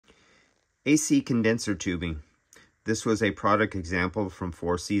AC condenser tubing. This was a product example from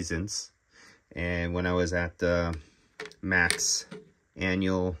Four Seasons, and when I was at the Max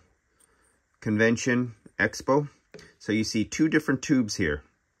annual convention expo. So you see two different tubes here.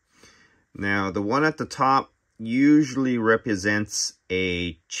 Now the one at the top usually represents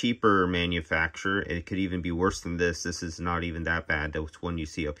a cheaper manufacturer. It could even be worse than this. This is not even that bad. That's one you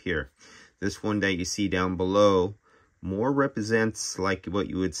see up here. This one that you see down below more represents like what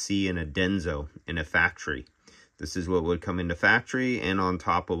you would see in a Denso in a factory. This is what would come in the factory, and on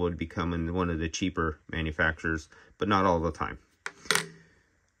top of what would become in one of the cheaper manufacturers, but not all the time.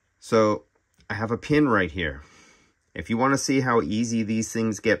 So I have a pin right here. If you want to see how easy these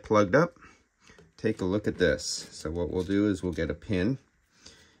things get plugged up, take a look at this. So what we'll do is we'll get a pin,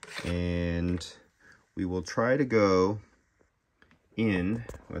 and we will try to go in.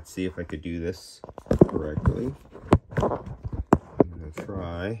 Let's see if I could do this correctly. I'm going to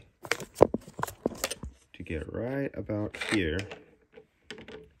try to get right about here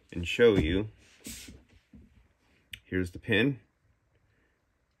and show you. Here's the pin.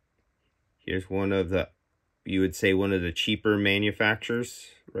 Here's one of the, you would say one of the cheaper manufacturers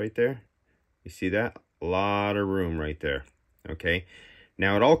right there. You see that? A lot of room right there. Okay.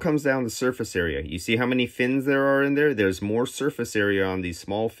 Now it all comes down to surface area. You see how many fins there are in there? There's more surface area on these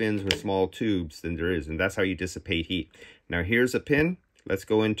small fins with small tubes than there is, and that's how you dissipate heat. Now here's a pin. Let's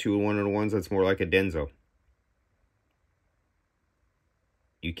go into one of the ones that's more like a Denso.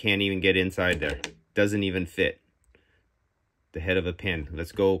 You can't even get inside there. Doesn't even fit the head of a pin.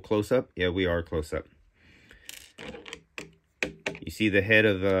 Let's go close up. Yeah, we are close up. You see the head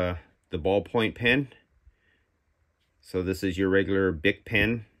of the ballpoint pen? So this is your regular Bic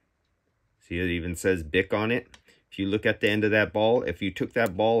pen. See, it even says Bic on it. If you look at the end of that ball, if you took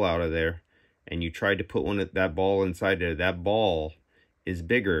that ball out of there and you tried to put that ball inside there, that ball is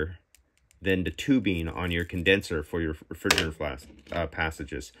bigger than the tubing on your condenser for your refrigerant flask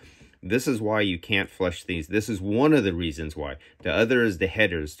passages. This is why you can't flush these. This is one of the reasons why. The other is the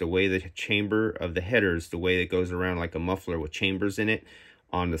headers, the way the chamber of the headers, the way it goes around like a muffler with chambers in it.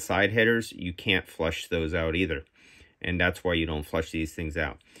 On the side headers, you can't flush those out either. And that's why you don't flush these things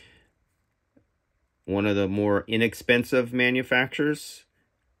out. One of the more inexpensive manufacturers,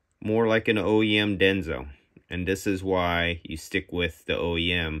 more like an OEM Denso. And this is why you stick with the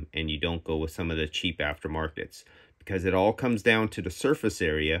OEM and you don't go with some of the cheap aftermarkets. Because it all comes down to the surface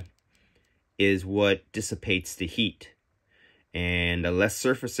area is what dissipates the heat. And the less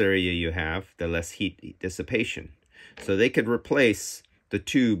surface area you have, the less heat dissipation. So they could replace the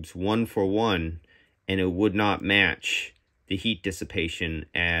tubes one for one, and it would not match the heat dissipation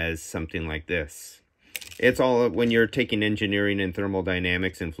as something like this. It's all, when you're taking engineering and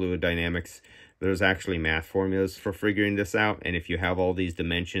thermodynamics and fluid dynamics, there's actually math formulas for figuring this out. And if you have all these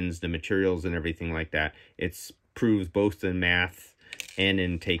dimensions, the materials and everything like that, it's proves both in math and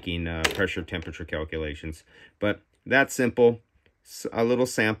in taking pressure temperature calculations. But that's simple. A little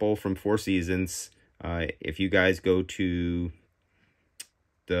sample from Four Seasons. If you guys go to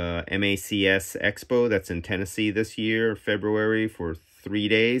the MACS Expo that's in Tennessee this year, February, for 3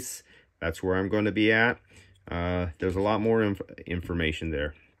 days, that's where I'm going to be at. There's a lot more information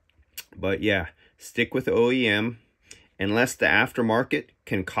there. But yeah, stick with the OEM. Unless the aftermarket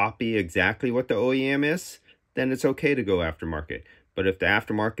can copy exactly what the OEM is, then it's okay to go aftermarket. But if the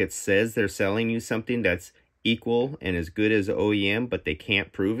aftermarket says they're selling you something that's equal and as good as OEM, but they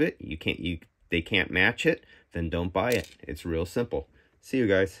can't prove it, they can't match it, then don't buy it. It's real simple. See you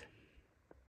guys.